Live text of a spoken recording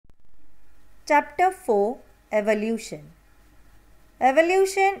Chapter 4 Evolution.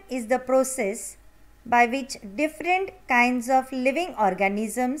 Evolution is the process by which different kinds of living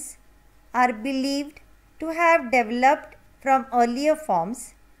organisms are believed to have developed from earlier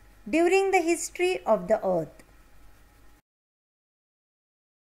forms during the history of the earth.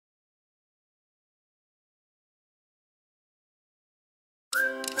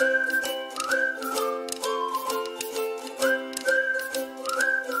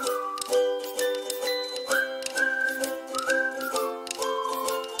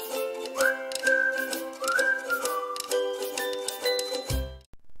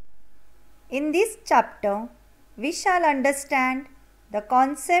 In this chapter, we shall understand the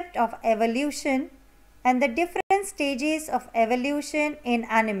concept of evolution and the different stages of evolution in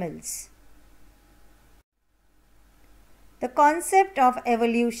animals. The concept of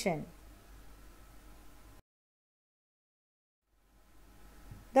evolution.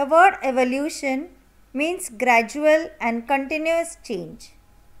 The word evolution means gradual and continuous change.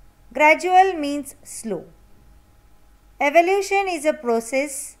 Gradual means slow. Evolution is a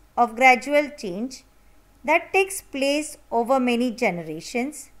process of gradual change that takes place over many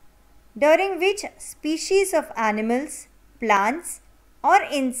generations, during which species of animals, plants, or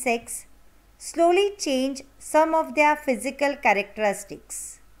insects slowly change some of their physical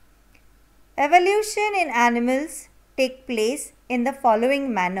characteristics. Evolution in animals takes place in the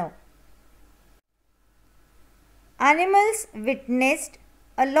following manner. Animals witnessed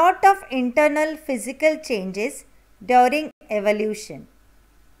a lot of internal physical changes during evolution.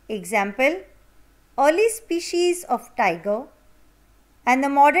 Example, early species of tiger and the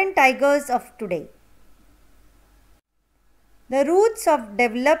modern tigers of today. The roots of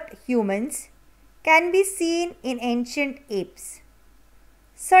developed humans can be seen in ancient apes.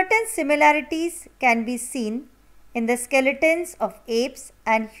 Certain similarities can be seen in the skeletons of apes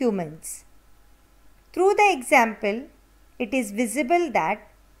and humans. Through the example, it is visible that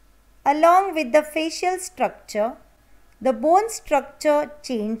along with the facial structure, the bone structure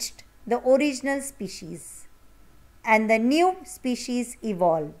changed the original species and the new species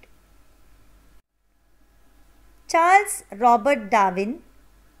evolved. Charles Robert Darwin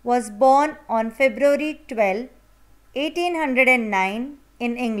was born on February 12, 1809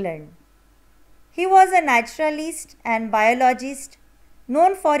 in England. He was a naturalist and biologist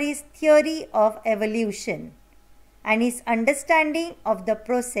known for his theory of evolution and his understanding of the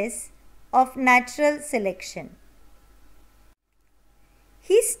process of natural selection.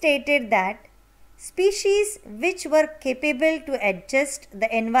 He stated that species which were capable to adjust the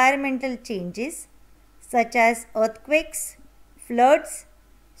environmental changes such as earthquakes, floods,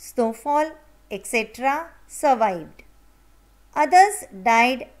 snowfall, etc. survived. Others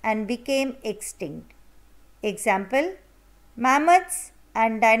died and became extinct. Example, mammoths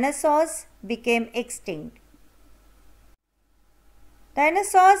and dinosaurs became extinct.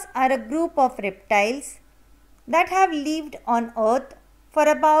 Dinosaurs are a group of reptiles that have lived on Earth for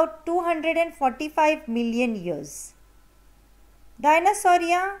about 245 million years.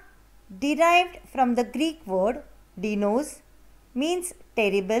 Dinosauria, derived from the Greek word dinos, means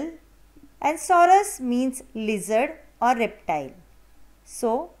terrible, and saurus means lizard or reptile.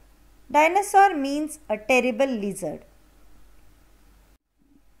 So, dinosaur means a terrible lizard.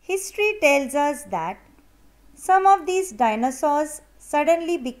 History tells us that some of these dinosaurs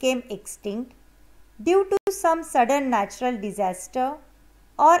suddenly became extinct due to some sudden natural disaster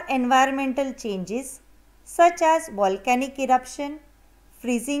or environmental changes such as volcanic eruption,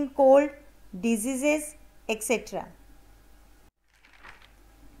 freezing cold, diseases, etc.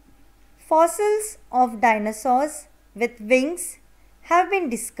 Fossils of dinosaurs with wings have been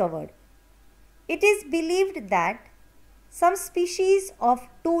discovered. It is believed that some species of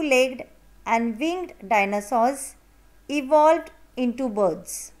two-legged and winged dinosaurs evolved into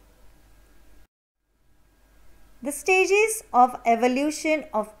birds. The stages of evolution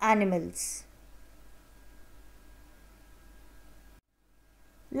of animals.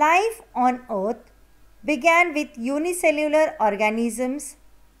 Life on Earth began with unicellular organisms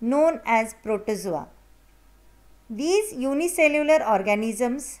known as protozoa. These unicellular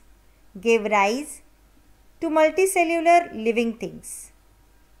organisms gave rise to multicellular living things.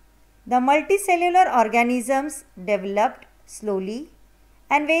 The multicellular organisms developed slowly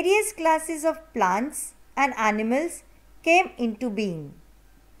and various classes of plants and animals came into being.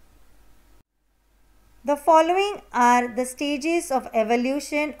 The following are the stages of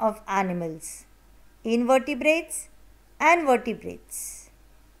evolution of animals: invertebrates and vertebrates.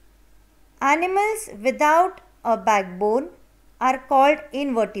 Animals without a backbone are called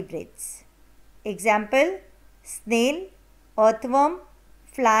invertebrates. Example, snail, earthworm,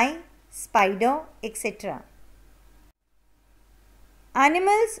 fly, spider, etc.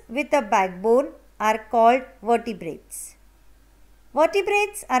 Animals with a backbone are called vertebrates.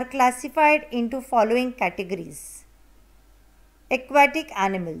 Vertebrates are classified into following categories. Aquatic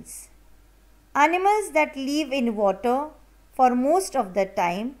animals. Animals that live in water for most of the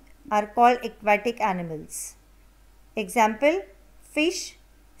time are called aquatic animals. Example, fish,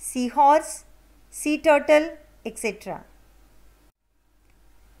 seahorse, sea turtle, etc.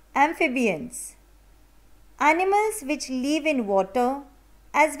 Amphibians. Animals which live in water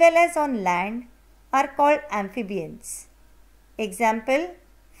as well as on land are called amphibians. Example,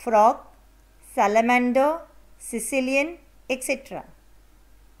 frog, salamander, Sicilian, etc.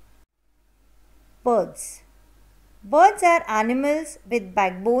 Birds. Birds are animals with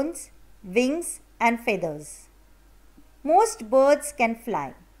backbones, wings and feathers. Most birds can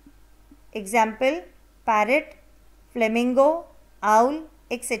fly. Example, parrot, flamingo, owl,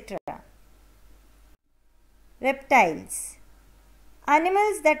 etc. Reptiles.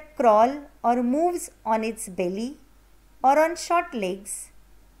 Animals that crawl or moves on its belly or on short legs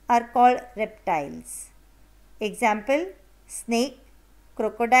are called reptiles. Example, snake,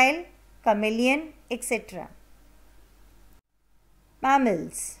 crocodile, chameleon, etc.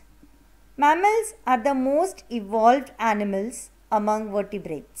 Mammals. Mammals are the most evolved animals among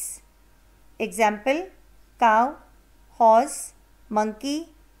vertebrates. Example, cow, horse, monkey,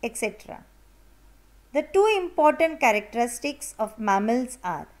 etc. The two important characteristics of mammals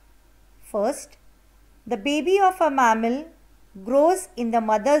are: first, the baby of a mammal grows in the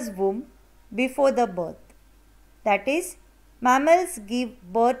mother's womb before the birth. That is, mammals give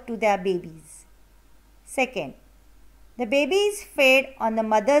birth to their babies. Second, the baby is fed on the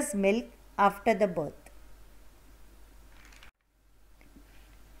mother's milk after the birth.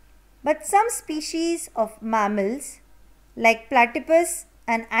 But some species of mammals like platypus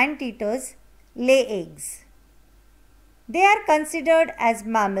and anteaters lay eggs. They are considered as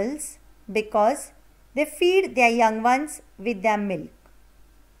mammals because they feed their young ones with their milk.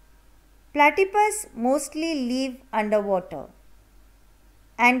 Platypus mostly live underwater.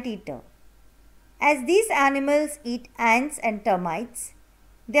 Anteater. As these animals eat ants and termites,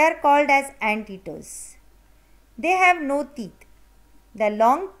 they are called as anteaters. They have no teeth. Their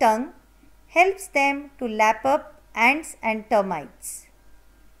long tongue helps them to lap up ants and termites.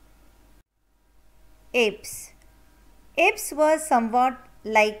 Apes. Apes were somewhat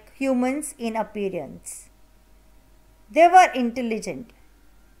like humans in appearance. They were intelligent.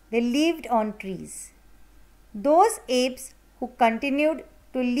 They lived on trees. Those apes who continued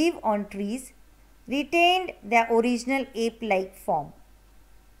to live on trees retained their original ape-like form.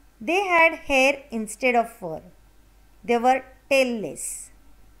 They had hair instead of fur. They were tailless.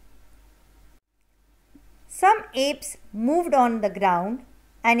 Some apes moved on the ground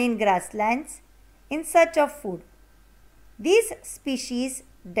and in grasslands in search of food. These species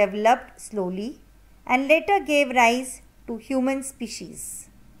developed slowly and later gave rise to human species.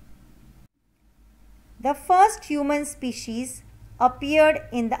 The first human species appeared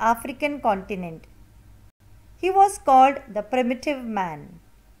in the African continent. He was called the primitive man.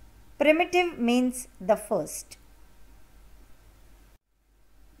 Primitive means the first.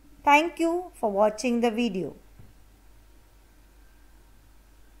 Thank you for watching the video.